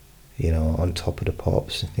 on Top of the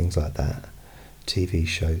Pops and things like that, TV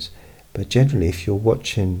shows. But generally, if you're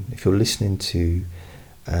listening to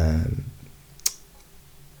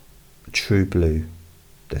True Blue,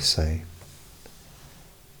 let's say,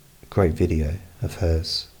 great video of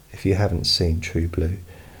hers. If you haven't seen True Blue,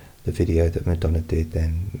 the video that Madonna did,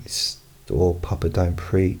 then it's or Papa Don't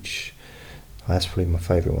Preach. That's probably my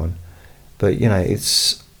favourite one. But you know,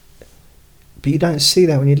 but you don't see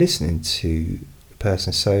that when you're listening to a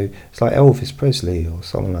person. So it's like Elvis Presley or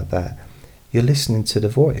someone like that. You're listening to the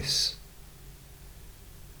voice.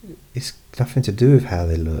 It's nothing to do with how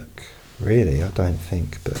they look, really, I don't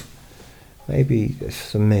think. But maybe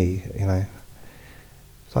for me, you know,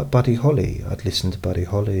 it's like Buddy Holly. I'd listen to Buddy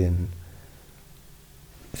Holly, and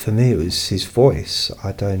for me it was his voice.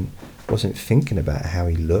 Wasn't thinking about how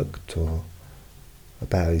he looked or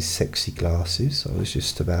about his sexy glasses. I was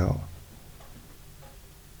just about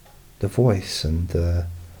the voice and the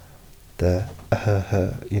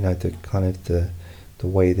you know, the kind of the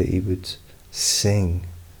way that he would sing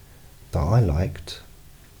that I liked,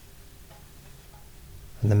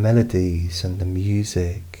 and the melodies and the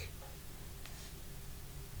music.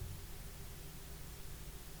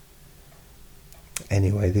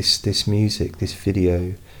 Anyway, this music, this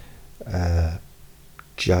video,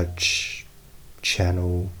 judge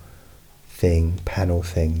channel thing, panel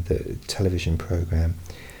thing, the television program,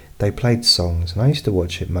 they played songs, and I used to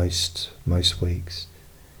watch it most weeks,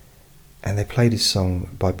 and they played a song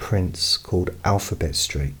by Prince called Alphabet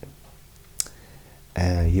Street.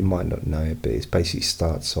 You might not know it, but it basically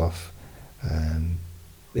starts off,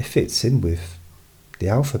 it fits in with the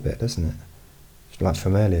alphabet, doesn't it? Like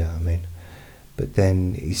from earlier, I mean. But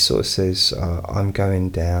then he sort of says, I'm going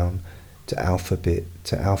down to Alphabet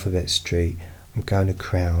Street, I'm going to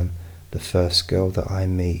crown the first girl that I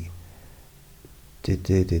meet, to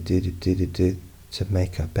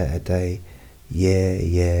make a better day, yeah,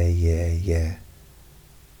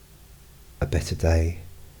 a better day,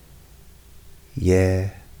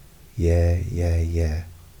 yeah,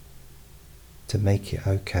 to make it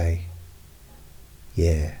okay,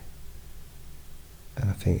 yeah. And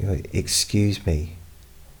I think, excuse me,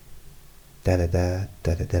 da-da-da.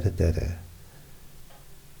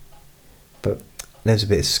 But there's a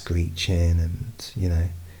bit of screeching, and you know,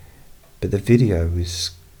 but the video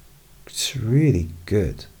was really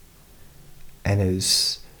good, and it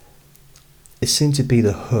seemed to be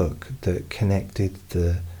the hook that connected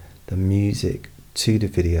the music to the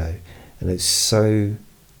video, and it's so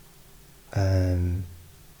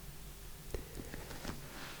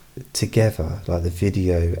together, like the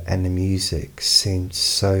video and the music seemed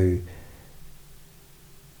so,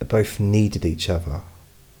 both needed each other.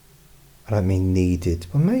 I don't mean needed,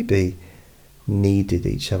 well maybe needed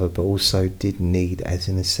each other, but also did need, as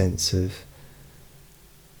in a sense of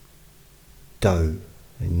dough,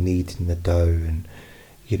 and kneading the dough, and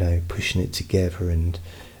you know, pushing it together and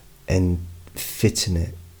fitting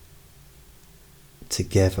it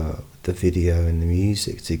together, the video and the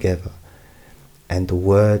music together, and the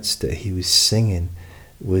words that he was singing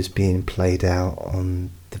was being played out on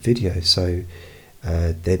the video. So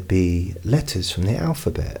there'd be letters from the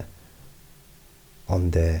alphabet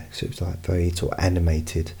on there, so it was like very sort of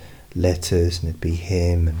animated letters, and it'd be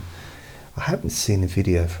him. And I haven't seen the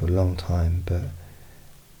video for a long time, but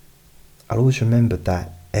I'll always remember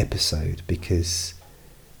that episode, because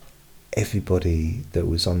everybody that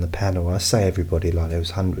was on the panel, I say everybody like there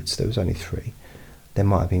was hundreds, there was only 3, there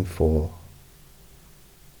might have been 4,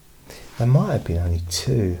 there might have been only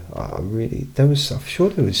 2, I'm sure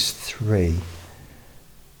there was 3.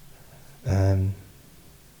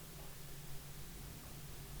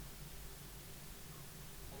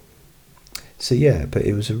 So yeah, but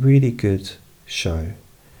it was a really good show,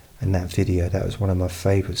 and that video, that was one of my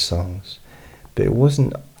favourite songs. But it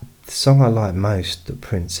wasn't the song I liked most that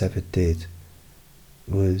Prince ever did.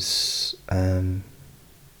 Was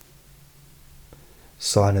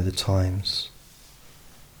Sign of the Times,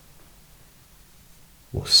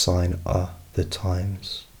 or Sign of the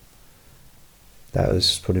Times. That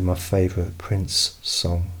was probably my favourite Prince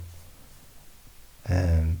song.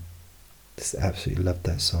 Just absolutely loved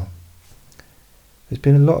that song. There's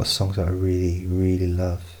been a lot of songs that I really, really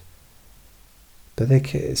love, but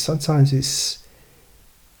sometimes it's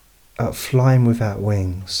Flying Without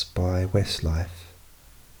Wings by Westlife,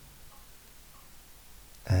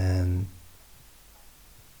 and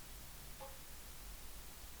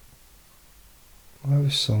what other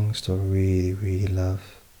songs do I really, really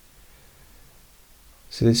love?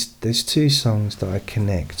 So there's 2 songs that I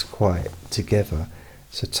connect quite together.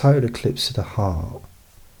 So Total Eclipse of the Heart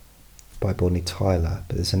by Bonnie Tyler,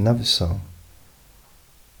 but there's another song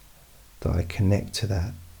that I connect to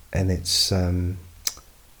that, and it's Men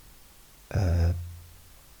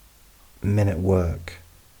at Work,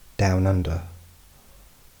 Down Under,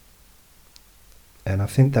 and I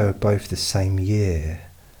think they were both the same year,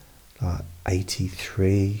 like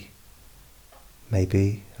 83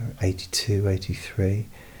 maybe, or 82, 83.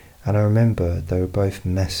 And I remember they were both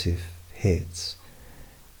massive hits.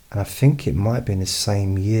 And I think it might have been the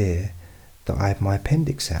same year that I had my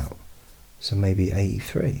appendix out. So maybe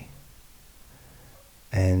 83.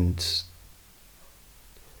 And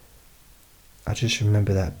I just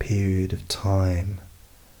remember that period of time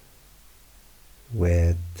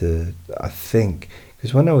where I think,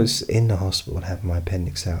 because when I was in the hospital and having my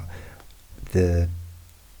appendix out, the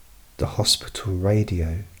hospital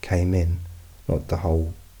radio came in, not the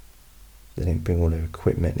whole, they didn't bring all their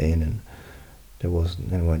equipment in, and they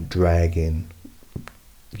weren't dragging,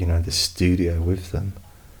 the studio with them,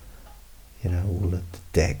 all of the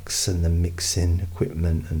decks and the mixing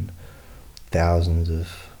equipment and thousands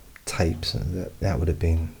of tapes, and that would have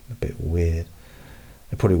been a bit weird.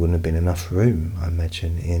 There probably wouldn't have been enough room, I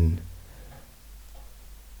imagine,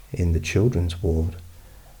 in the children's ward.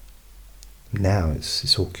 Now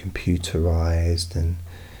it's all computerized, and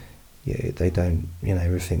they don't,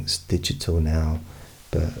 everything's digital now.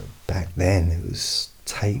 But back then it was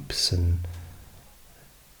tapes and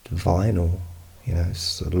vinyl.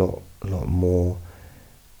 It's a lot more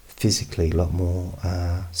physically, a lot more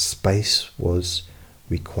space was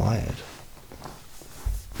required.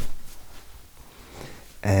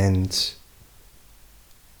 And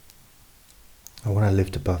when I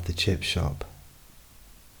lived above the chip shop,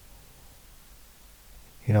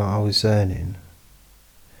 I was earning.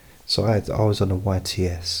 So I was on a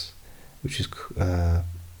YTS, which is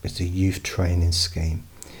it's a youth training scheme.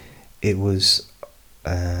 It was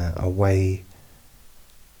a way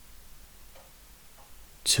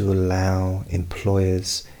to allow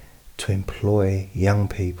employers to employ young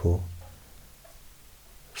people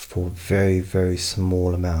for very, very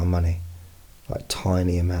small amount of money, like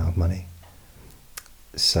tiny amount of money.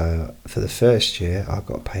 So for the first year, I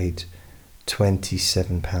got paid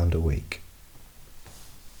 £27 a week,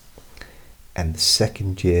 and the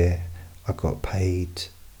second year I got paid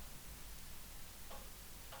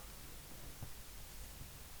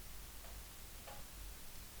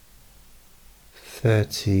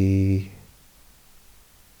 £30.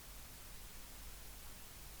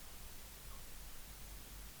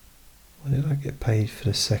 What did I get paid for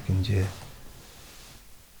the second year?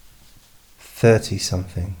 30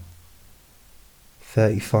 something.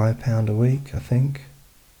 £35 a week, I think.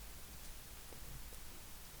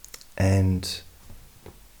 And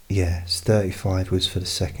it's 35 was for the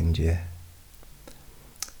second year.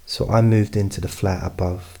 So I moved into the flat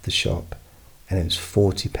above the shop, and it was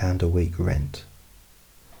 £40 a week rent.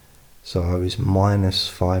 So I was minus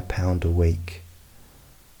 £5 a week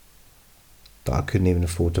that I couldn't even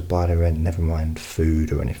afford to buy the rent, never mind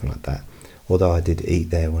food or anything like that. Although I did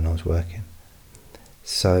eat there when I was working.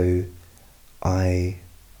 So I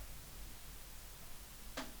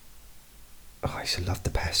used to love the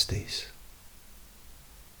pasties.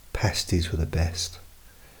 Pasties were the best.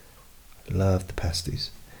 I loved the pasties.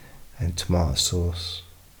 And tomato sauce.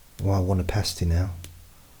 Well, I want a pasty now.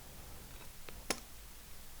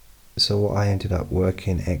 So I ended up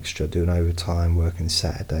working extra, doing overtime, working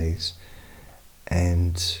Saturdays.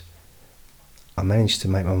 And I managed to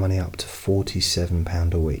make my money up to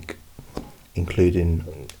 £47 a week,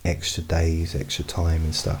 including extra days, extra time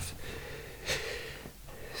and stuff.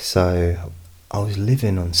 So I was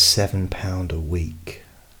living on £7 a week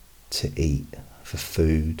to eat for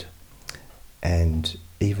food, and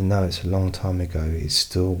even though it's a long time ago, it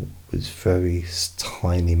still was very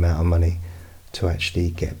tiny amount of money to actually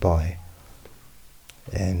get by.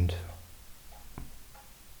 And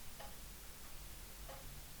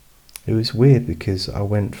it was weird because I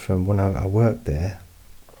went from when I worked there,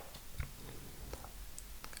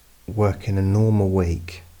 working a normal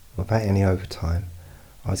week without any overtime,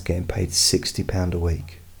 I was getting paid £60 a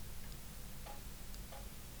week.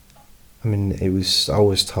 I mean, I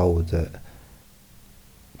was told that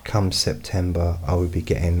come September I'll be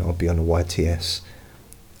on a YTS,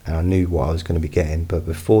 and I knew what I was going to be getting. But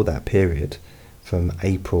before that period, from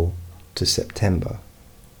April to September,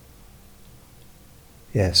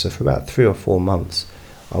 so for about 3 or 4 months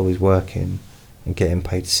I was working and getting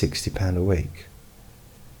paid £60 a week.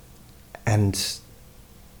 And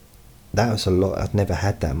that was a lot. I'd never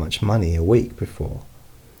had that much money a week before.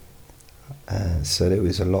 So it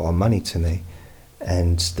was a lot of money to me.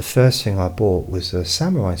 And the first thing I bought was a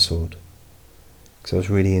samurai sword, because I was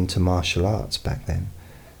really into martial arts back then.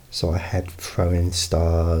 So I had throwing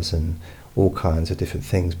stars and all kinds of different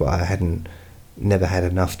things, but I never had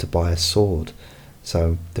enough to buy a sword.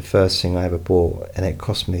 So the first thing I ever bought, and it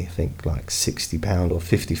cost me, I think, like £60 or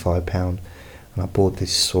 £55, and I bought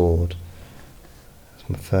this sword.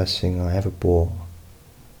 my first thing I ever bought,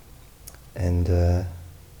 and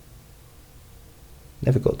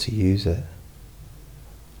never got to use it.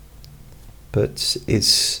 But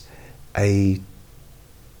it's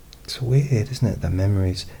weird, isn't it, the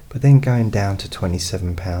memories? But then going down to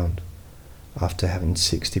 £27 after having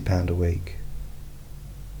 £60 a week,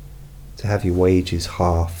 to have your wages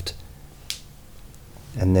halved,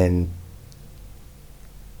 and then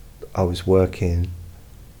I was working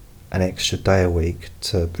an extra day a week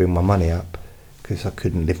to bring my money up, because I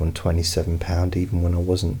couldn't live on £27 even when I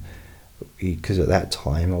wasn't, because at that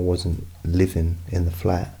time I wasn't living in the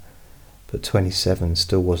flat. But 27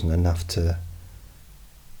 still wasn't enough to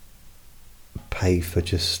pay for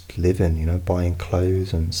just living, you know, buying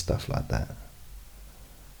clothes and stuff like that.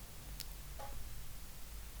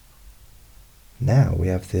 Now we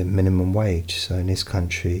have the minimum wage, so in this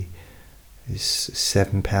country it's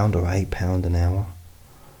 £7 or £8 an hour.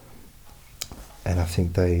 And I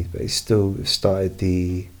think they still started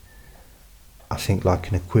I think like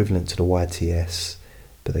an equivalent to the YTS,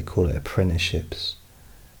 but they call it apprenticeships.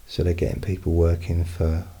 So they're getting people working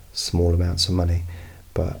for small amounts of money,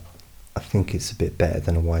 but I think it's a bit better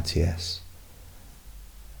than a YTS.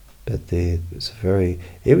 But it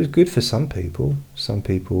was good for some people. Some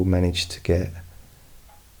people managed to get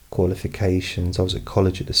qualifications. I was at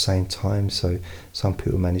college at the same time, so some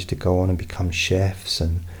people managed to go on and become chefs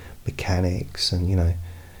and mechanics, and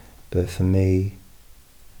but for me,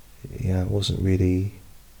 it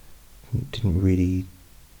didn't really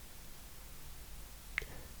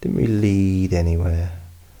lead anywhere.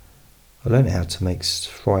 I learned how to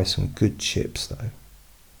fry some good chips though,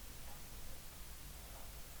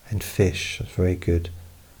 and fish was very good.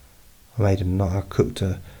 I cooked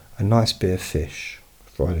a nice bit of fish,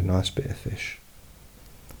 fried a nice bit of fish.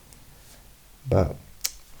 But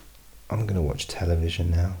I'm going to watch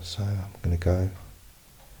television now, so I'm going to go.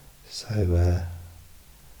 So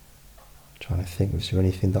trying to think, was there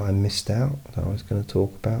anything that I missed out that I was going to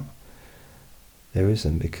talk about? There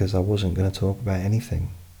isn't, because I wasn't going to talk about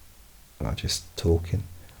anything. I'm just talking.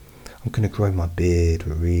 I'm going to grow my beard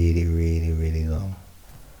really, really, really long.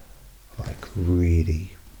 Like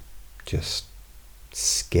really, just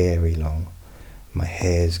scary long. My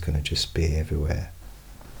hair's going to just be everywhere.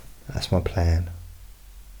 That's my plan.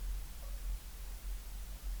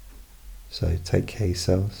 So take care of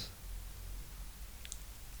yourselves,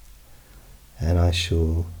 and I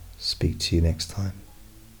shall speak to you next time.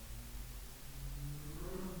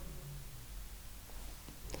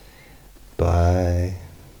 Bye.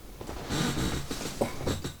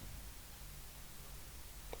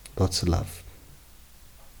 Lots of love.